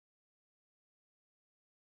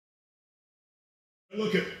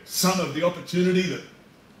Look at some of the opportunity that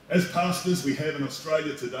as pastors we have in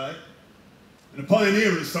Australia today. And a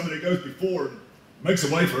pioneer is somebody who goes before and makes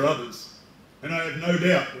a way for others. And I have no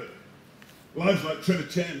doubt that lives like Trevor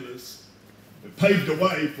Chandler's have paved the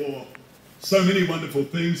way for so many wonderful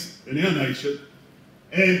things in our nation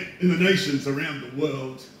and in the nations around the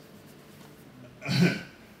world. I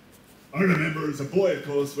remember as a boy, of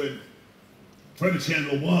course, when Trevor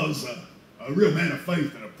Chandler was a real man of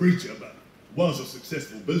faith and a preacher, but was a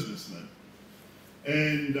successful businessman.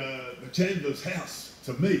 And the Chandler's house,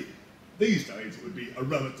 to me, these days it would be a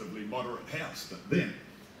relatively moderate house, but then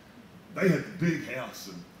they had the big house,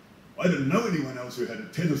 and I didn't know anyone else who had a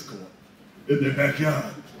tennis court in their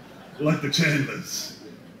backyard, like the Chandlers.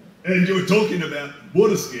 And you were talking about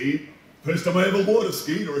water skiing. First time I ever water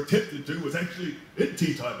skied or attempted to was actually in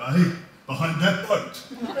T-Type Bay, behind that boat.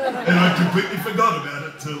 And I completely forgot about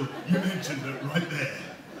it till you mentioned it right there.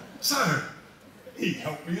 So, he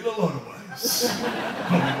helped me in a lot of ways.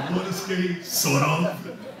 Taught me to water ski, sort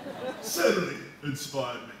of. Certainly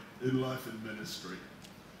inspired me in life and ministry.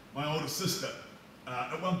 My older sister,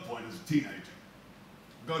 at one point as a teenager,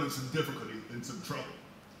 got in some difficulty, in some trouble.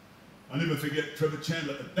 I'll never forget Trevor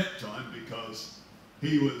Chandler at that time because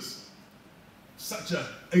he was such an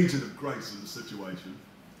agent of grace in the situation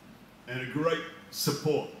and a great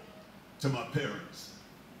support to my parents.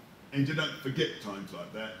 And you don't forget times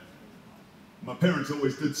like that. My parents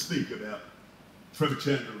always did speak about Trevor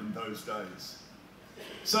Chandler in those days.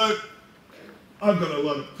 So I've got a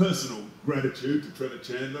lot of personal gratitude to Trevor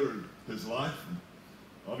Chandler and his life. And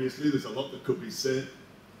obviously there's a lot that could be said,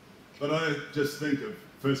 but I just think of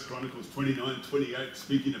 1 Chronicles 29:28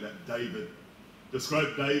 speaking about David.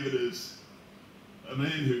 Described David as a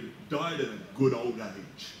man who died at a good old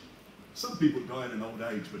age. Some people die at an old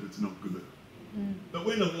age, but it's not good. But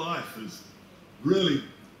when a life is really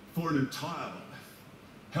for an entire life,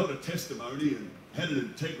 held a testimony and had an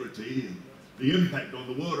integrity and the impact on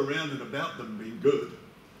the world around and about them being good,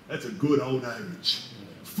 that's a good old age.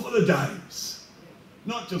 Full of days.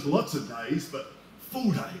 Not just lots of days, but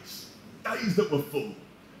full days. Days that were full.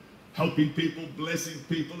 Helping people, blessing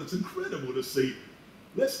people. It's incredible to see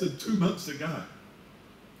less than 2 months ago,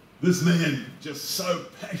 this man just so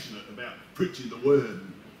passionate about preaching the word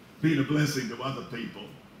and being a blessing to other people.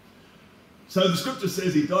 So the scripture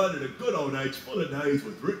says he died at a good old age, full of days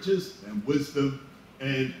with riches and wisdom,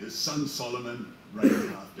 and his son Solomon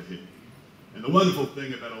reigned after him. And the wonderful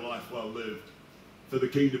thing about a life well lived for the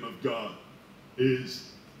kingdom of God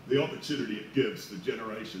is the opportunity it gives the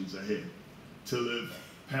generations ahead to live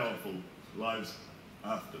powerful lives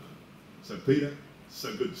after them. So Peter,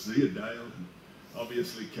 so good to see you. Dale, and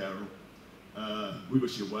obviously Carol, we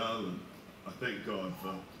wish you well, and I thank God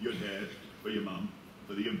for your dad, for your mum,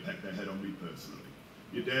 for the impact they had on me personally.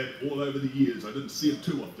 Your dad, all over the years, I didn't see him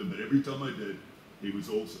too often, but every time I did, he was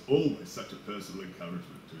also always such a personal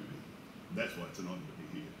encouragement to me. That's why it's an honour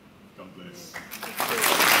to be here. God bless.